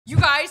You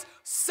guys,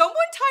 someone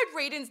tied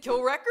Raydins'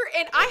 kill record,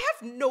 and I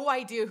have no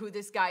idea who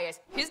this guy is.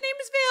 His name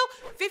is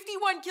Vale,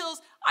 51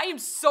 kills. I am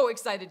so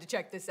excited to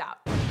check this out.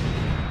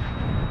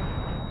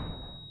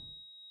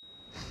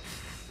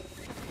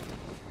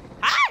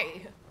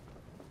 Hi!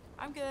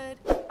 I'm good.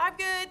 I'm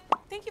good.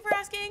 Thank you for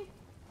asking.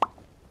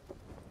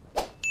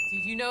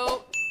 Did you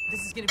know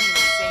this is gonna be an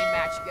insane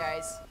match, you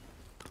guys?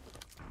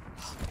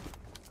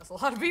 That's a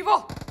lot of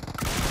people.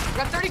 We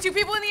got 32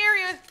 people in the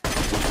area.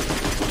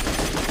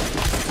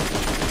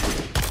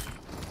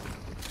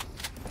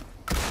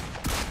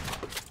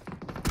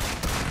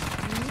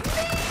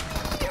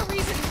 Maybe a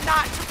reason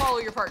not to follow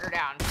your partner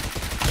down.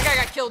 The guy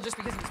got killed just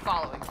because he was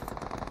following.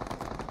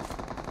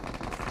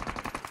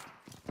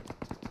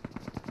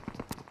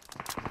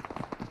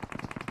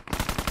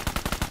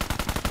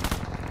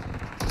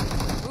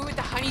 Ooh, with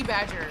the honey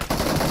badger.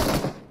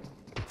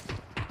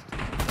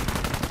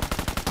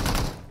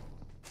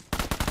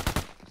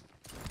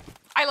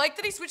 I like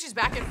that he switches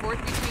back and forth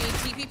between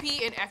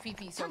TPP and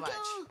FPP so much.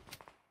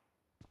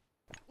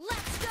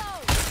 Let's go!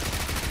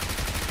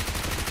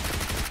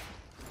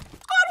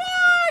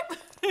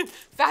 On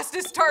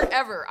fastest start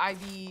ever.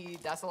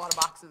 That's a lot of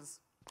boxes.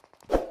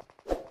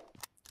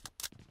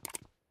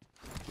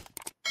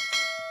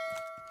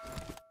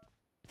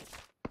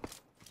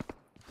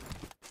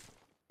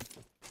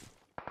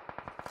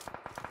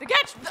 The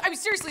catch, I mean,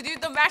 seriously,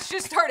 dude, the match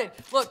just started.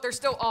 Look, there's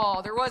still,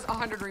 there was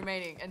 100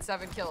 remaining and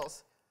 7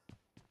 kills.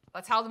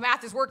 That's how the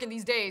math is working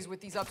these days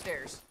with these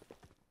upstairs.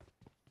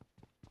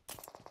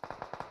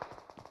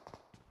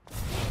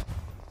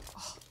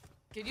 Oh,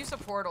 could use some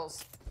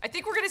portals. I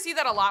think we're gonna see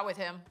that a lot with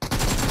him.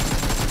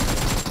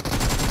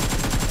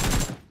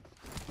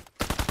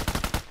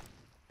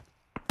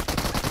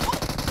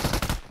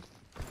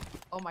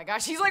 Oh my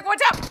gosh, he's like one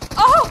tap.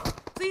 Oh,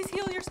 please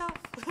heal yourself.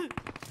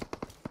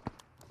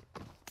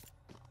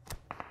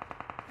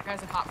 That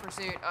guy's in hot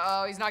pursuit.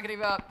 Oh, he's not gonna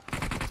give up.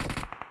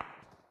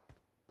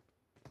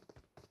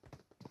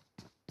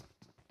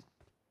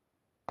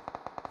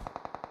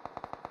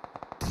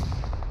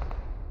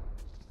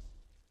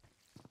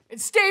 And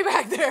stay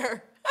back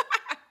there.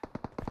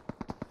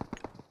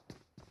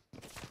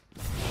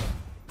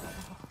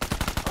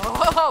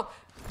 Oh,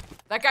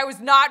 that guy was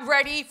not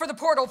ready for the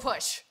portal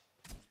push.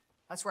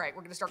 That's right,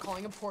 we're gonna start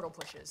calling him portal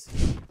pushes.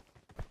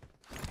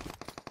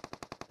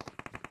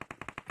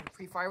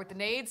 Pre-fire with the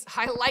nades,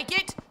 I like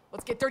it.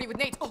 Let's get dirty with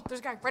nades. Oh,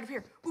 there's a guy right up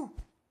here. Ooh.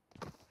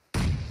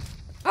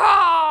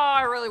 Ah,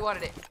 I really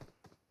wanted it.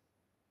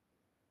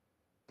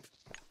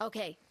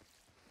 Okay.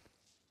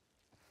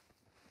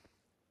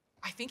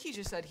 I think he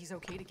just said he's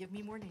okay to give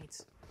me more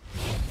nades.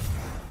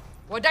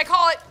 What'd I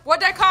call it?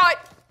 What'd I call it?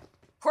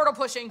 Portal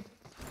pushing.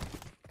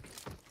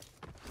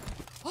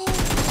 Oh! I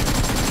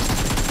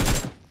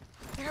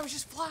think I was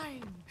just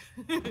flying.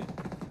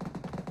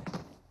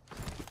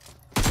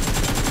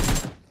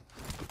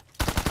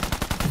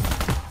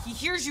 He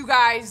hears you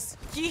guys.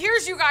 He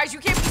hears you guys. You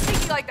can't be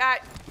sneaky like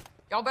that.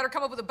 Y'all better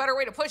come up with a better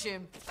way to push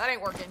him. That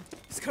ain't working.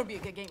 It's gonna be a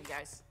good game, you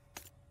guys.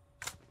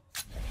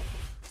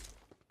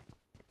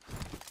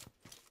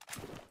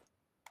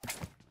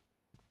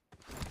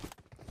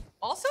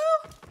 Also,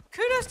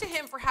 kudos to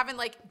him for having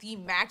like the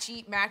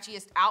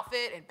matchiest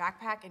outfit and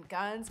backpack and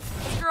guns.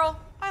 This girl,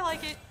 I like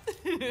it.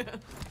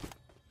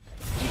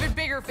 Even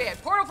bigger fan.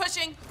 Portal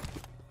pushing.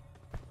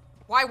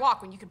 Why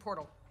walk when you can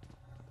portal?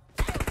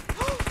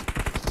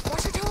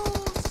 Watch your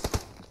toes.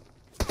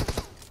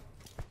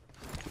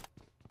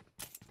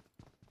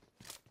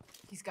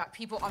 He's got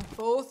people on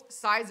both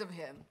sides of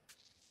him.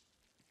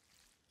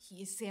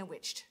 He is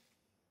sandwiched.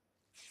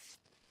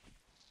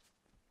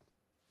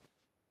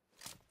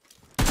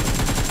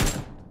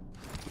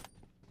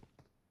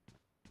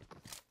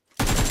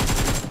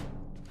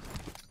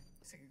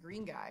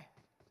 Green guy.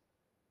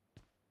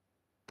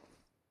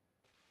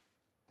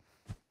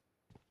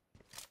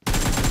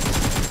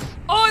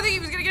 Oh, I think he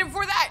was gonna get him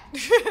before that.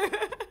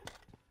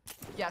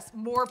 Yes,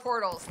 more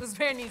portals. This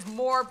man needs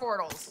more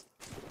portals.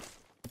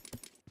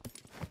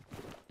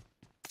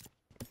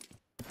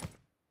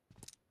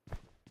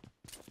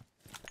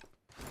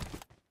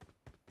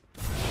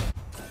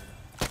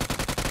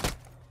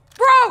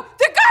 Bro,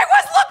 the guy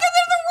was looking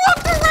in the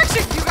wrong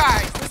direction, you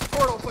guys. This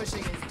portal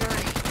pushing is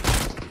dirty.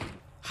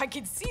 I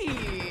can see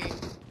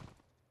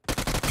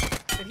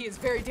that he is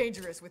very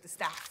dangerous with the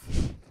staff.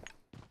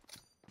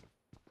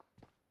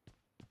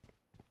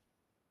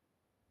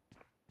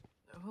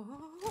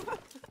 Oh.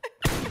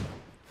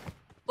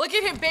 Look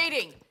at him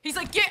baiting. He's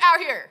like, get out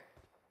here.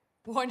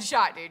 One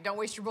shot, dude. Don't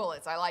waste your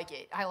bullets. I like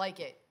it. I like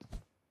it.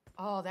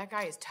 Oh, that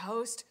guy is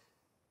toast.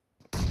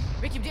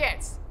 Make him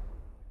dance.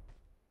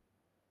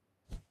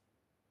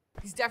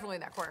 He's definitely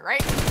in that corner,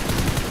 right?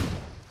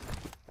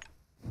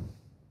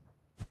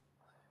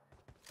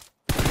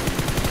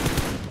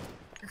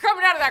 You're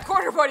coming out of that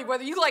corner, buddy,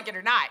 whether you like it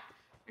or not.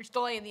 You're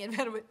still in the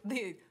inevitable.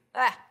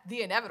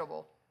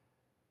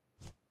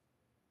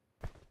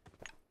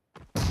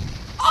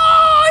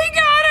 Oh, he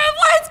got him!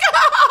 Let's go!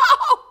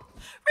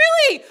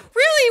 Really?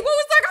 Really? What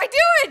was that guy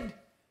doing?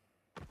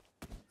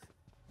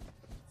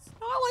 It's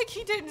not Not like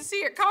he didn't see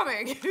it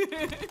coming.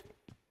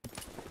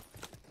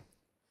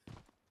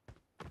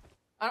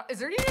 Is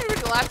there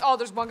anybody left? Oh,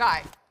 there's one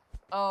guy.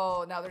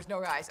 Oh, now there's no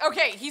guys.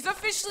 Okay, he's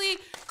officially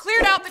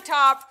cleared out the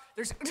top.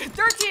 There's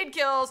 13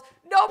 kills.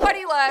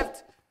 Nobody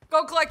left.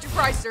 Go collect your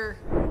prize, sir.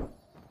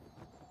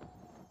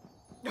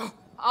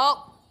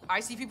 Oh, I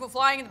see people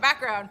flying in the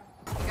background.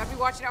 You gotta be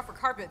watching out for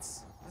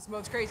carpets. This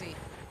mode's crazy.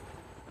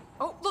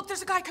 Oh, look,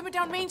 there's a guy coming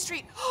down Main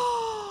Street.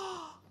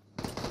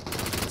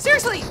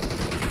 Seriously.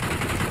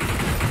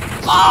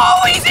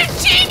 Oh, he's a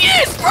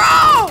genius,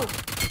 bro!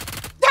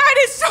 That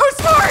is so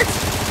smart!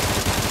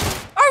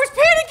 I was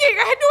panicking.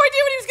 I had no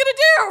idea what he was gonna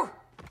do.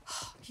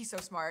 He's so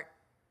smart.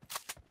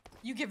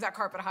 You give that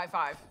carpet a high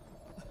five.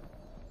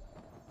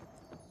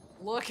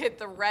 Look at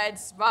the red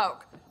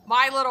smoke.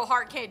 My little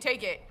heart can't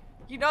take it.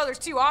 You know there's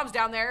 2 arms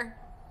down there.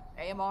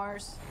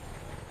 AMRs.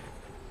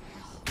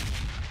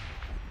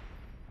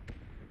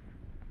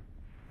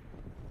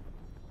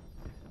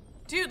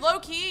 Dude, low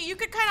key, you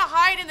could kind of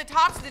hide in the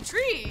tops of the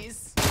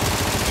trees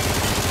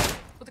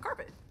with the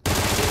carpet.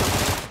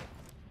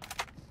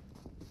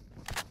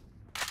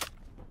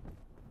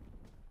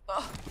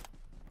 Ugh.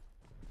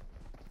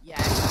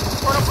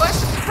 Yes. Portal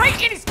push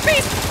right in his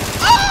face.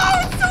 Oh,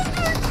 it's so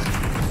good.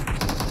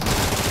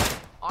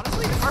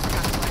 Honestly, the carpet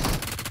kind of play.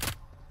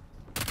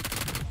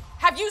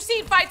 Have you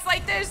seen fights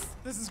like this?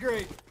 This is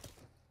great.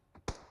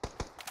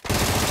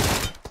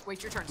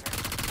 Wait your turn, sir.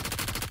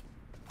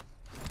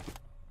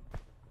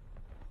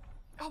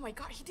 Oh my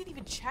god, he didn't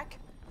even check.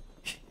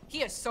 He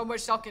has so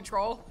much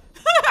self-control.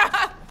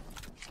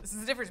 This is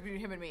the difference between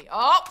him and me.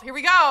 Oh, here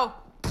we go.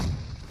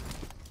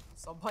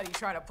 Somebody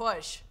trying to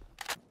push.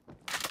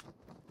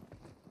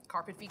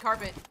 Carpet v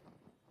carpet.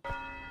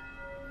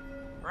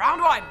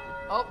 Round 1.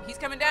 Oh, he's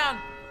coming down.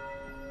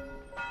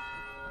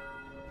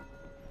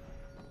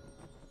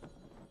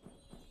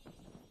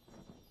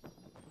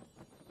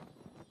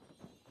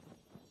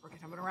 We're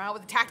coming around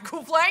with a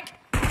tactical flank.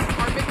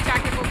 Carpet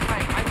tactical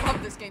flank. I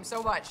love this game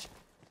so much.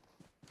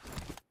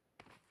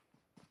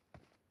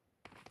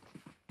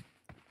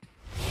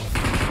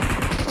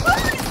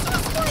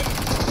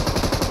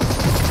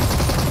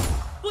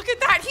 Look at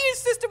that! He is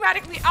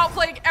systematically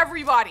outplaying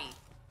everybody.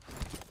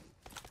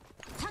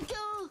 Thank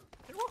you.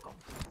 You're welcome.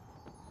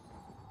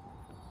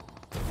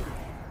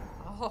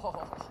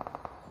 Oh,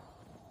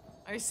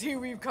 I see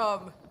we've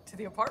come to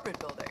the apartment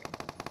building.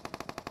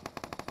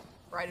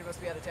 Raydin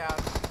must be out of town.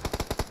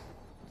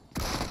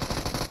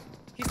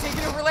 He's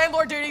taking over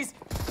landlord duties.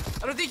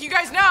 I don't think you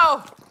guys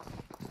know.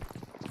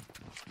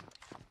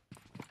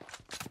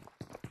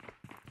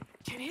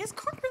 Can his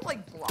carpet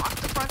like block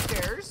the front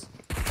stairs?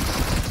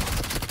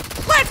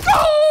 Let's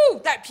go!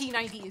 That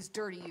P90 is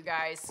dirty, you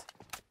guys.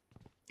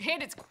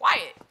 And it's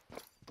quiet.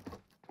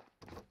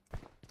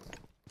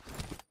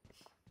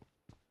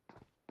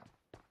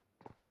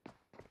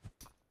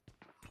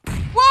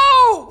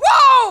 Whoa!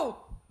 Whoa!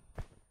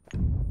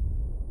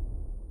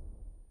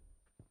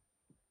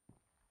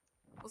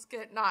 Let's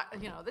get not,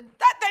 you know,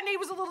 that nade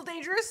was a little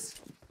dangerous.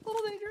 A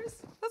little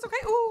dangerous. That's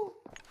okay. Ooh.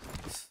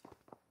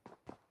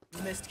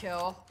 Missed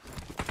kill.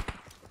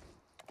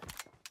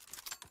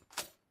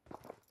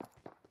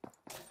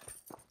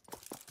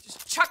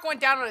 Chuck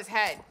went down on his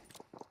head.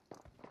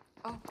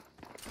 Oh.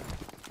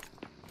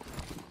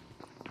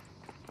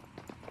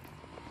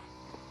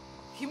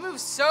 He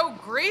moves so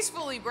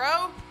gracefully,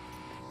 bro.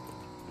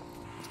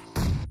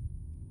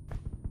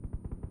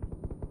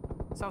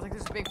 Sounds like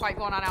there's a big fight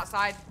going on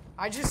outside.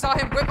 I just saw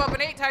him whip up an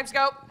 8-time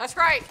scope. That's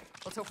right.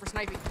 Let's hope for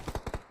sniping.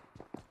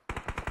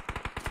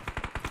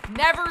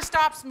 Never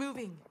stops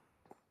moving.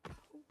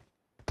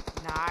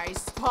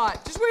 Nice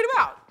spot. Just wait him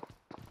out.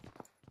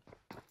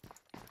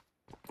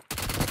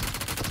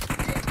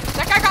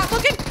 That guy got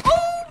looking.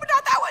 Oh, but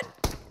not that one.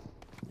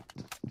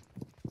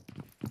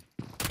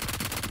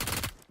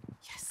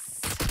 Yes.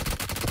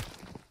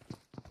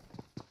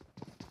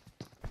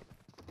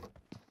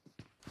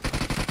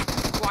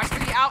 Watch for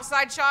the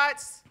outside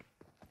shots.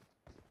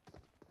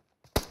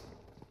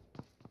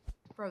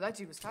 Bro, that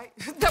dude was tight.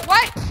 That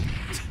what?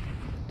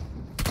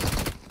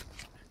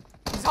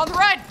 He's on the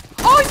run.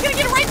 Oh, he's gonna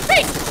get it right in the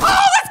face.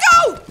 Oh, let's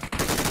go.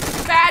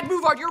 Bad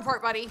move on your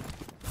part, buddy.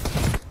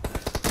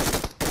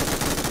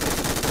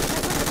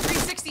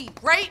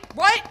 Right?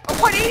 What? A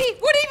 180?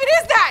 What even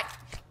is that?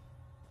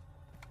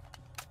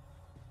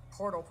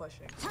 Portal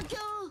pushing. Thank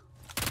you.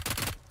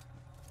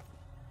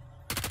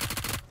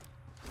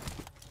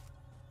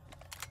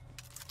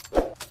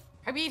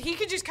 I mean, he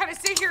could just kind of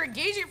sit here and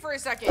gauge it for a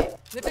second.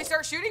 And if they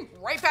start shooting,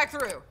 right back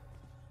through.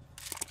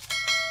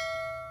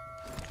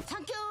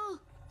 Thank you.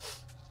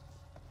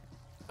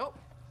 Oh.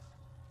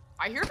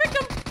 I hear a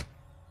victim.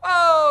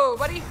 Oh,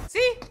 buddy.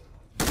 See?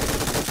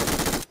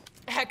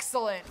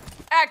 Excellent.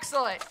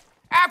 Excellent.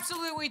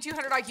 Absolutely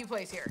 200 IQ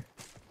plays here.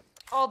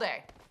 All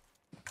day.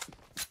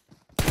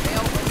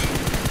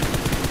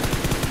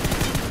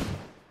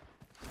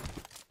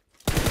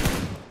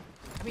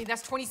 I mean,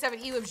 that's 27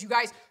 elims, you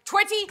guys.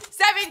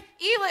 27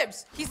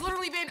 elims! He's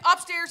literally been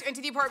upstairs into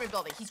the apartment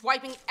building. He's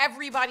wiping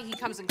everybody he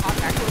comes in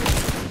contact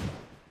with.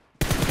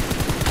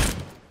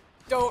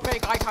 Don't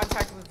make eye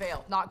contact with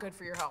Vale. Not good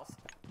for your health.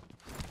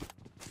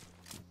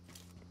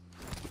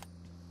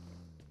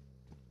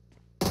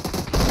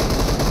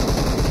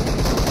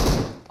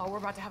 Oh, we're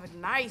about to have a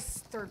nice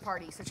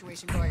third-party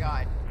situation going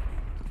on.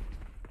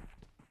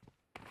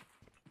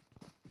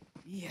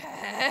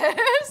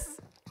 Yes!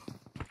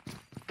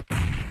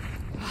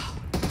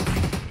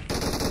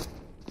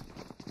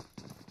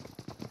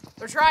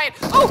 They're trying.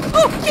 Oh,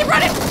 keep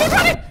running, keep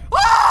running!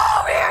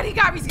 Oh, man, he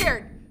got me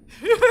scared.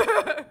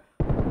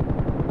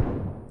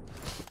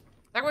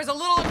 That was a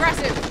little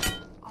aggressive.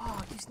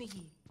 Oh, too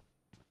sneaky.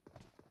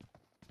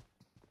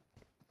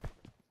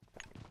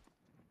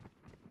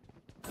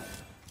 I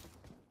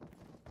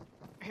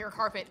hear a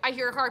carpet. I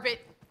hear a carpet.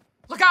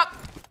 Look up.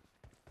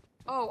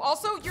 Oh,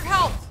 also your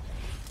health.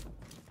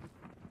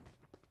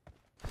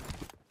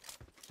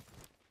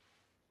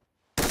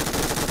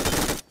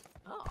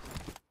 Oh.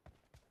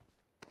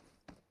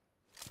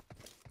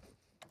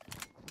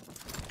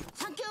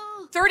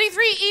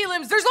 33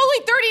 elims. There's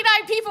only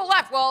 39 people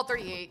left. Well,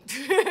 38.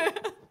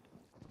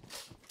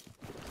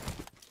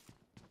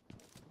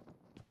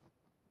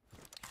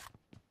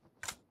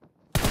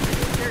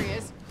 There he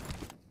is.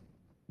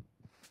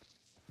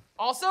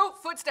 Also,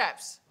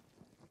 footsteps.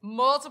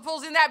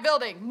 Multiples in that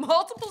building.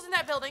 Multiples in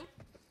that building.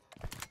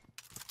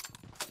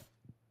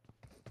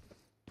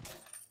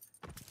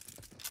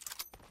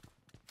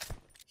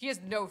 He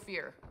has no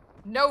fear.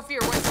 No fear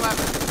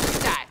whatsoever. Look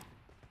at that.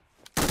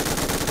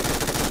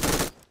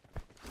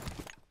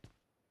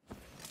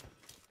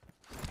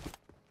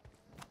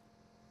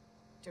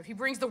 Dude, he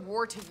brings the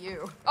war to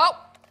you. Oh,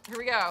 here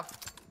we go.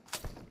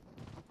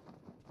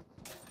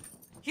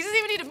 He doesn't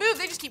even need to move.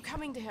 They just keep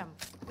coming to him.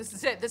 This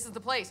is it. This is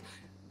the place.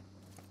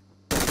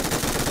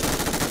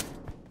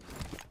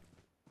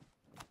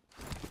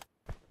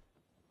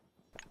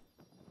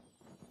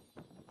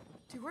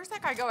 Dude, where's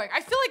that guy going?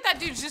 I feel like that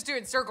dude's just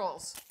doing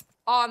circles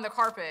on the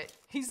carpet.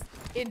 He's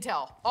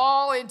intel.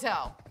 All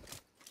intel.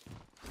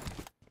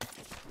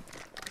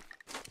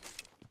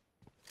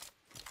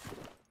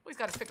 Oh, he's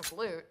got to pick up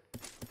loot.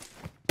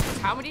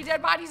 How many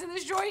dead bodies in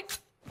this joint?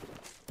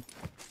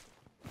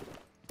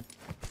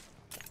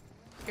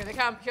 Here they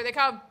come. Here they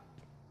come.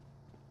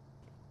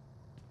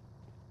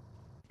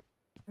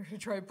 We're gonna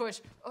try and push.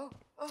 Oh.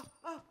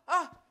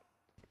 Oh.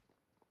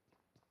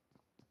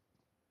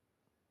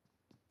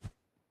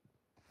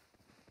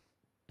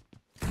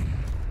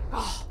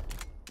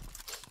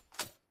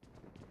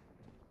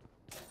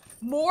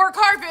 More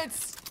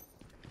carpets.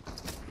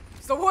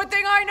 So one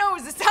thing I know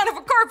is the sound of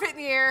a carpet in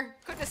the air.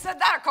 Couldn't have said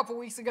that a couple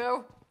weeks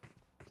ago.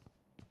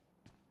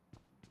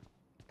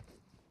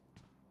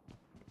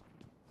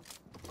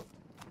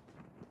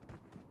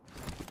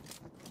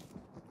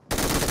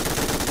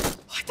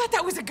 I thought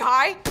that was a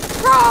guy.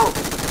 Bro!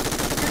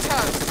 You're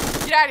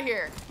toast. Get out of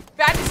here.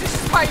 Bad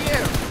decisions by you.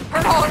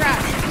 Hurt all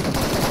around.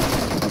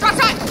 Drop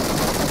shot!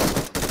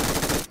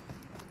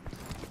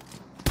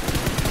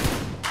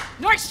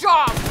 Nice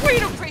job! Way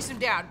to trace him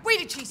down. Way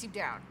to chase him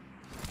down.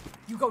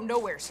 You go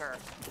nowhere, sir.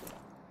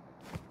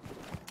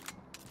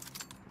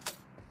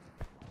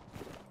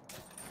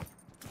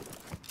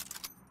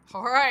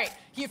 All right.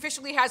 He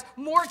officially has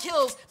more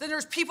kills than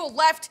there's people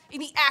left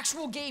in the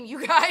actual game,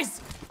 you guys.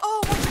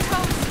 Oh, watch your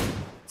toes.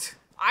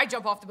 I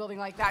jump off the building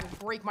like that and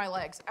break my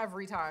legs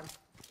every time.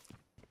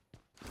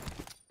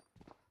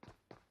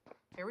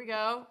 Here we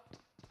go.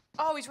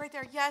 Oh, he's right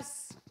there.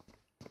 Yes.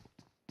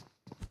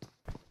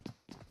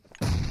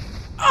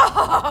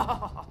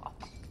 Oh!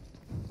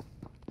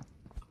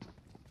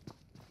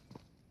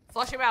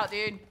 Flush him out,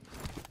 dude.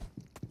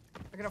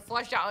 They're gonna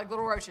flush out like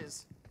little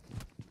roaches.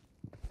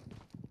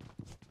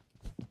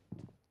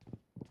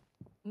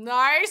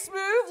 Nice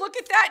move. Look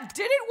at that.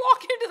 Didn't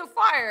walk into the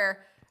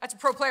fire. That's a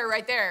pro player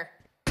right there.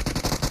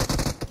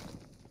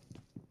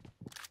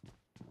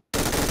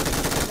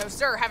 No,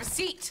 sir. Have a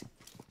seat.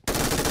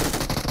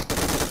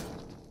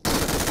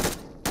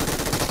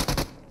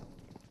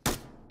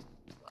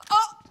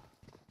 Oh.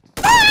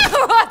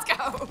 Let's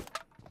go.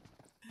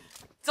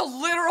 It's a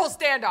literal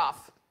standoff.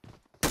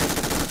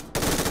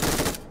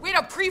 Way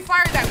to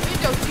pre-fire that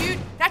window, dude.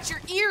 That's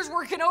your ears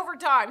working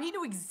overtime. He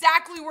knew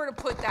exactly where to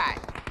put that.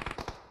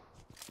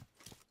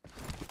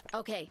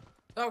 Okay.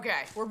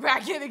 Okay, we're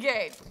back in the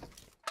game.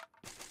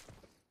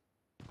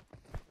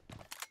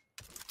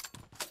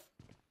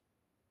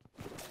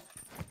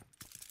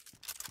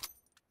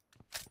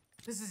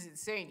 This is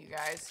insane, you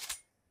guys.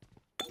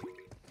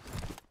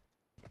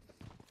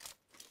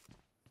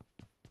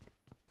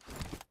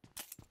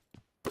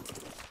 I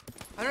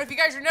don't know if you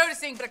guys are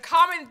noticing, but a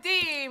common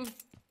theme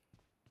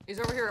is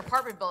over here in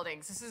apartment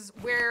buildings. This is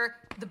where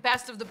the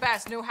best of the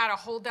best know how to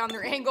hold down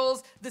their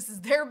angles. This is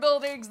their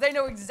buildings. They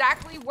know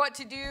exactly what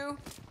to do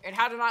and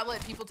how to not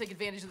let people take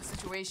advantage of the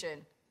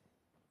situation.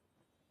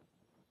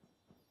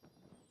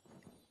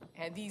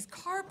 And these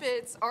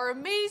carpets are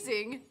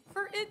amazing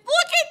for it.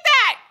 Look at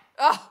that!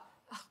 Oh,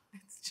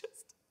 it's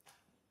just...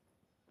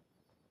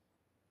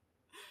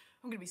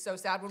 I'm gonna be so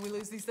sad when we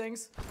lose these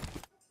things.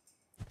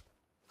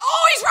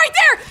 Oh, he's right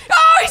there!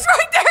 Oh, he's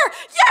right there!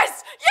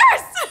 Yes!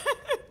 Yes!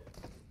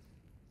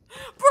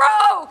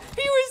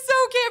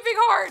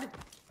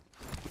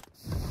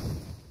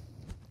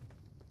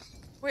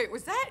 Wait,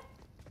 was that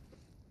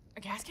a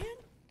gas can?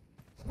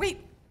 Wait,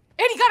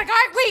 and he got a guy?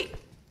 Wait,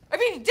 I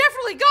mean, he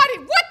definitely got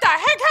it. What the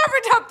heck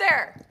happened up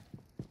there?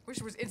 Wish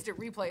there was instant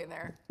replay in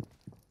there.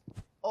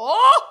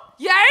 Oh,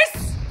 yes!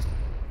 Dude,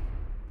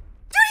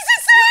 he's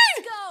insane!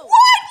 Let's go!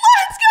 What?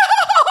 Let's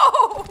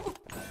go!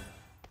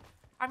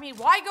 I mean,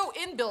 why go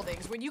in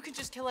buildings when you can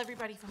just kill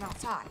everybody from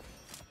outside?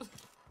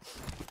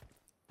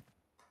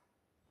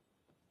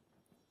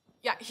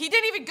 Yeah, he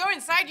didn't even go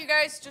inside, you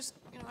guys. Just,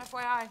 you know,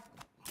 FYI.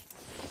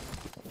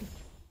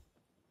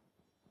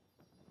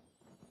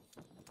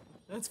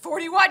 That's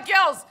 41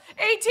 kills.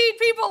 18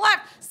 people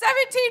left.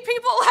 17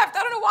 people left.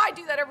 I don't know why I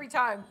do that every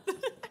time.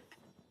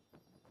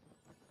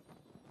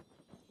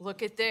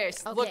 Look at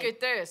this. Okay. Look at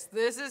this.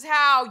 This is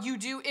how you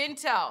do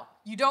intel.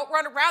 You don't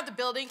run around the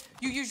building.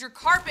 You use your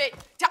carpet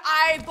to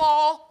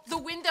eyeball the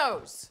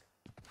windows.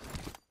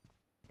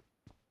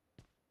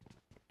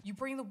 You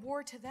bring the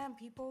war to them,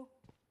 people.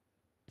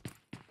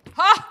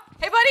 Huh?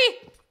 Hey,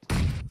 buddy!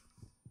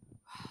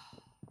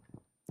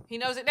 He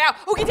knows it now.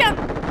 Oh, get down!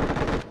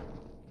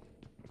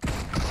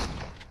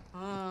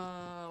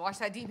 Watch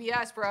that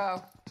DBS,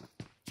 bro.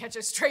 Catch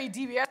a stray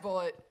DBS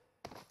bullet.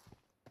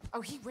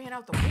 Oh, he ran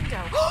out the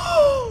window.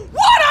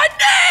 What a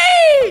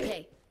nade!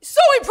 Okay.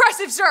 So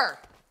impressive, sir.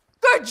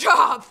 Good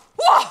job.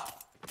 Whoa!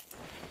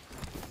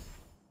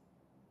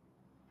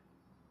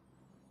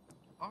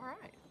 All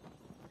right.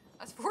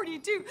 That's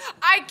 42.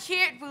 I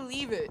can't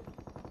believe it.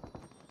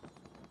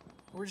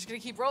 We're just gonna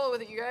keep rolling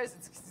with it, you guys.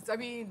 I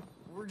mean,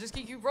 we're just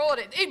gonna keep rolling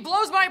it. It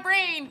blows my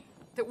brain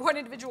that one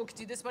individual could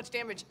do this much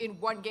damage in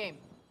one game.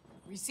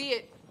 We see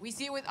it. We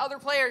see it with other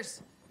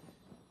players.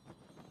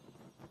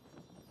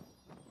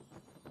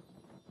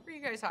 Where are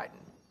you guys hiding?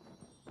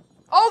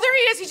 Oh, there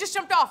he is. He just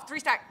jumped off. 3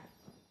 stack.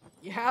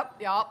 Yep.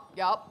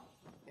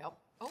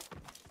 Oh.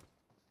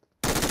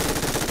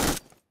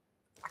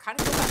 I kind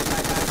of feel bad for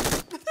that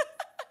guy.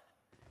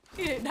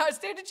 He did not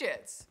stand a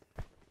chance.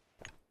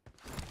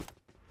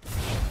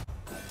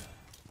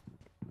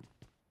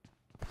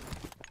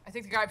 I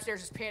think the guy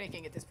upstairs is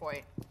panicking at this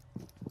point.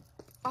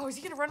 Oh, is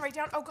he gonna run right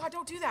down? Oh God,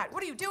 don't do that.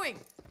 What are you doing?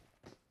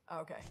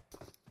 Okay.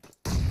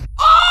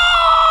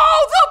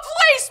 Oh, the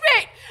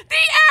placement!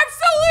 The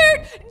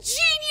absolute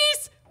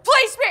genius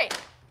placement!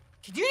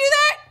 Can you do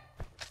that?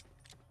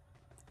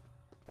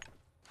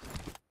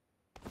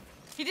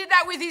 He did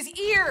that with his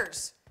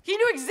ears. He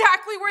knew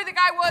exactly where the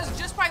guy was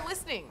just by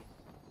listening.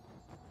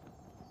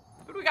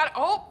 Who do we got?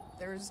 Oh,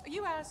 there's a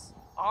US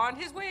on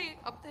his way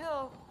up the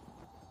hill.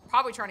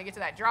 Probably trying to get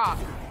to that drop.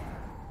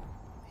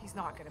 He's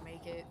not gonna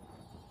make it.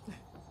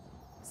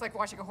 It's like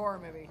watching a horror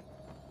movie.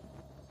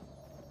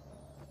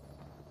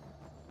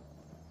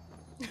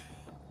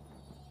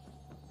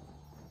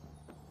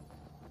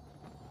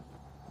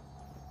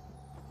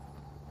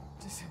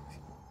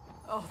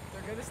 Oh,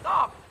 they're gonna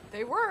stop.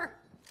 They were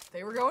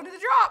going to the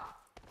drop.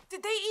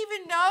 Did they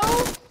even know?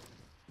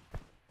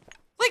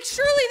 Like,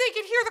 surely they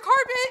could hear the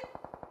carpet.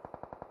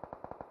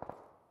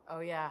 Oh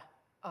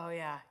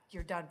yeah,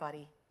 you're done,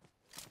 buddy.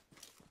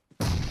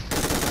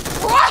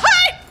 What?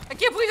 I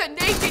can't believe that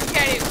Nate didn't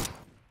get him.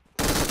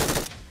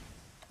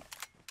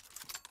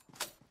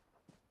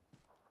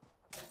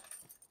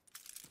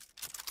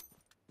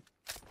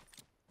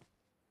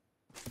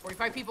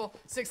 "45 people,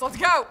 6, let's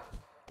go."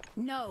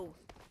 No.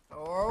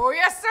 Oh,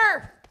 yes,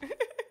 sir.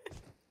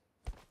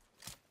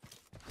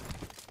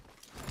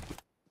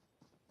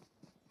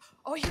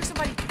 Oh, I hear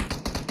somebody.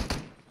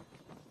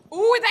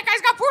 Ooh, and that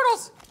guy's got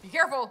portals. Be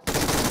careful.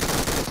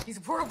 He's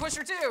a portal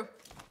pusher too.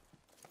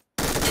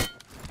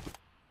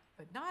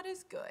 But not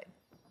as good.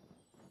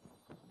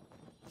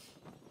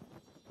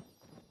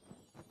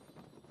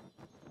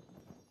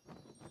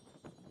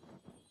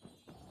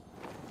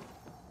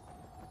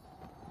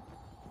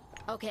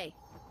 Okay.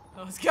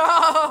 Let's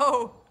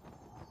go.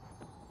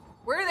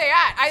 Where are they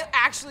at? I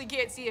actually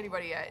can't see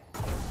anybody yet.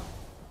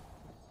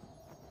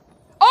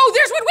 Oh,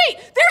 there's one. Wait,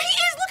 there he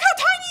is. Look how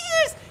tiny he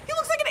is. He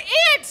looks like an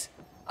ant.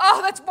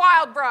 Oh, that's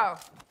wild, bro.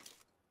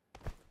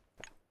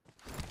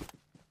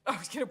 Oh,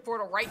 he's gonna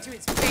portal right to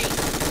his face.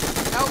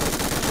 Nope.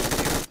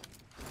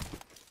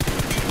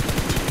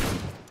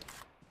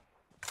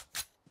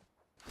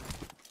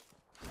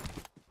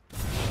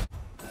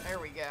 There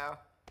we go.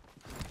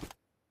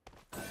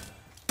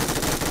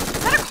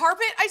 Is that a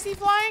carpet I see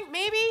flying?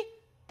 Maybe?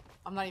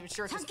 I'm not even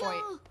sure at this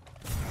point.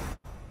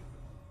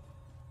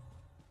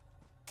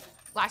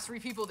 Last 3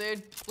 people,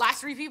 dude.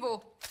 Last 3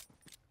 people.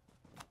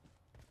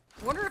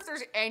 Wonder if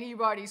there's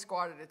anybody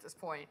squatted at this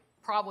point.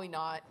 Probably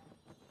not.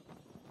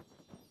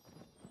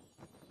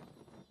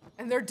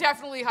 And they're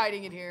definitely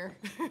hiding in here.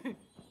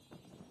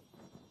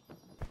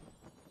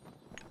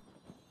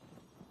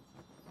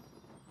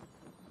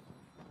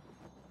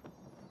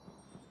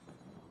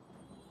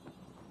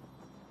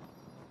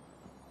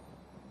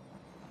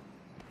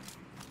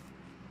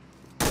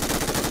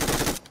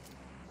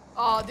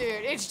 Oh,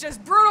 dude, it's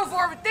just brutal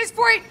for him at this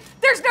point.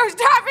 There's no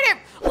stopping him.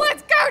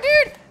 Let's go,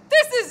 dude.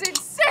 This is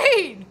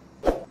insane.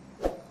 Where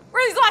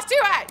are these last 2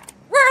 at?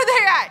 Where are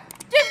they at?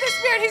 Give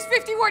this man his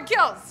 51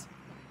 kills.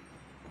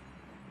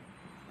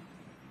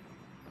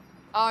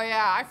 Oh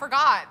yeah, I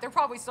forgot. They're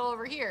probably still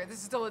over here. This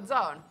is still in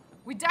zone.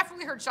 We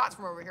definitely heard shots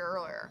from over here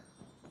earlier.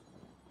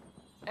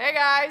 Hey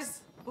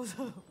guys.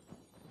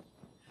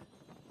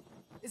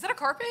 Is that a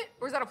carpet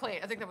or is that a plane?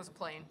 I think that was a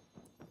plane.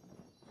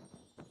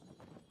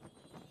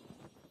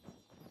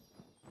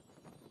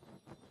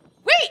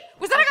 Wait,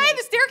 was that a guy in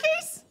the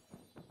staircase?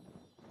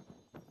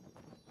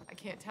 I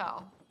can't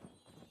tell.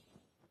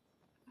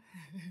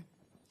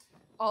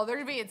 Oh,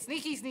 they're being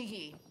sneaky,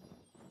 sneaky.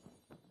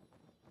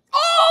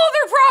 Oh,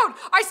 they're prone!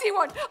 I see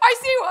one! I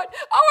see one!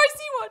 Oh, I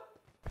see one!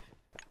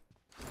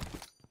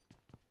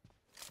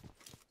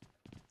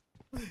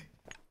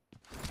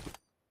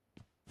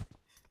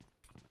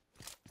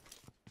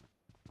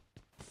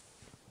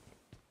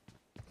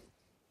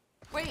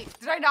 Wait,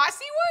 did I not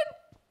see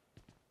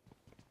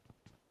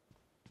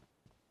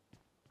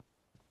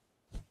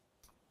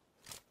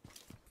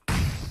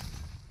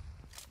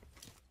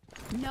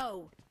one?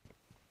 No.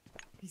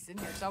 He's in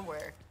here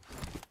somewhere.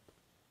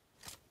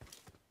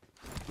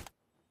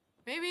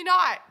 Maybe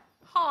not.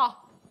 Huh.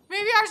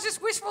 Maybe I was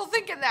just wishful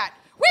thinking that.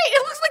 Wait,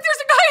 it looks like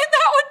there's a guy in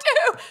that one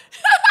too.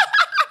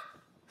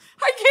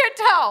 I can't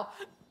tell.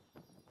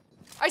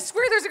 I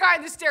swear there's a guy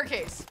in this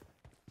staircase.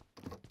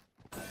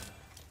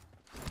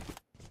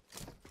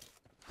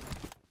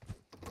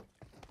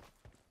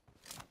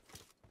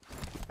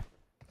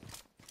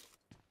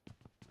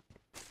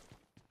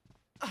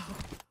 Oh.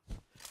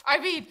 I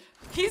mean,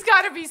 he's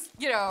gotta be,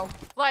 you know,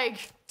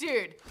 like,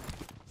 dude.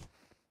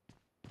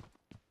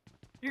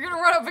 You're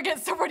gonna run up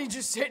against somebody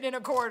just sitting in a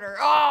corner.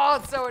 Oh,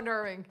 it's so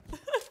unnerving.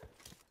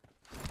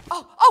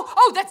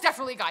 Oh, that's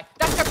definitely a guy.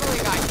 That's definitely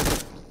a guy.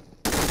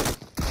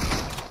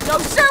 No,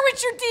 sir,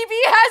 with your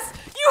DBS,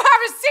 you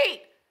have a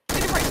seat.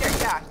 Get him right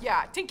there.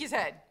 Yeah. Tink his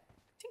head.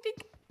 Tink,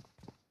 tink.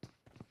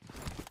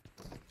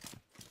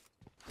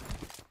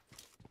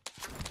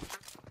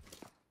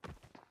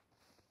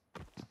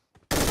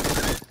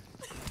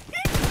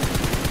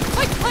 It's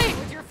like playing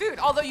with your food,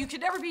 although you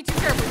can never be too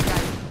careful, you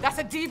guys. That's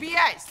a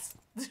DBS.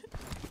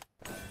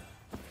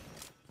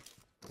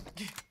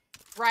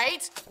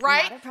 Right?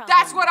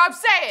 That's what I'm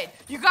saying.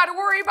 You gotta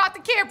worry about the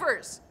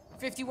campers.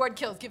 51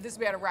 kills. Give this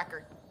man a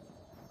record.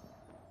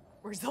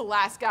 Where's the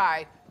last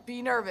guy?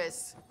 Be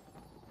nervous.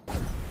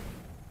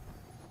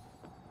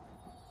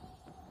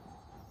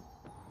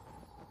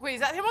 Wait,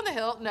 is that him on the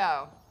hill?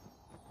 No.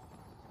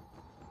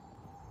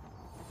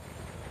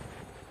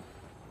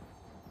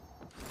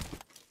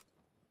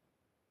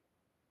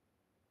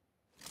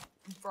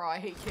 Bro, I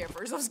hate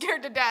campers. I'm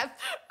scared to death.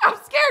 I'm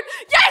scared.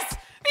 Yes!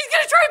 He's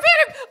gonna try and ban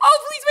him! Oh,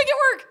 please make it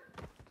work!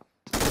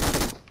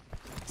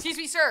 Excuse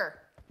me, sir.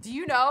 Do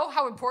you know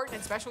how important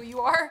and special you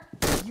are?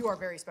 You are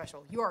very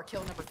special. You are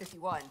kill number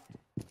 51.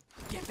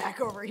 Get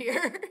back over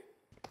here.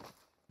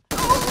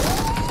 Let's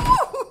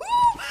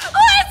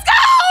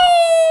go!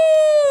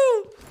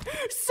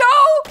 So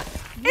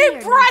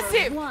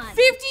impressive! 51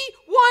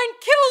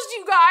 kills,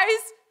 you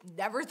guys!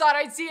 Never thought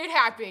I'd see it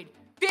happen.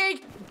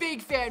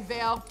 Big fan,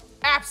 Vale.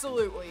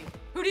 Absolutely.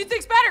 Who do you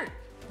think's better?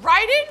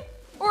 Raydin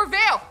or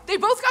Vale? They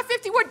both got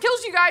 51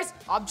 kills, you guys.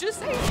 I'm just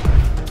saying.